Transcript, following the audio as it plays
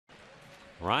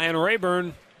Ryan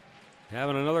Raburn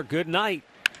having another good night.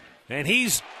 And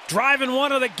he's driving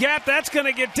one of the gap. That's going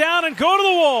to get down and go to the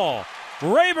wall.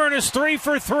 Raburn is 3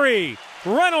 for 3.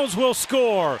 Reynolds will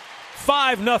score.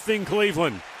 5-0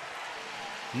 Cleveland.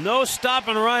 No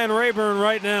stopping Ryan Raburn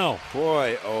right now.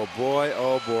 Boy, oh boy,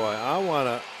 oh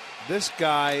boy. This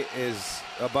guy is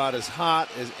about as hot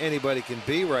as anybody can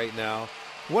be right now.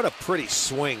 What a pretty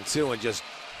swing, too, and just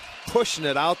pushing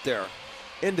it out there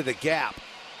into the gap.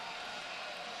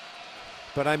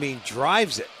 But, I mean,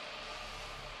 drives it.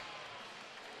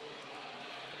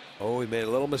 Oh, he made a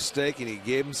little mistake, and he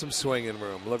gave him some swinging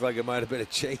room. Looked like it might have been a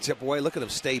changeup away. Look at him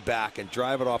stay back and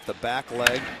drive it off the back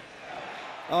leg.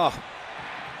 Oh,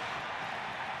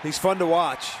 he's fun to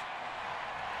watch.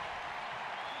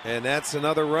 And that's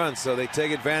another run, so they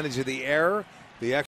take advantage of the error. The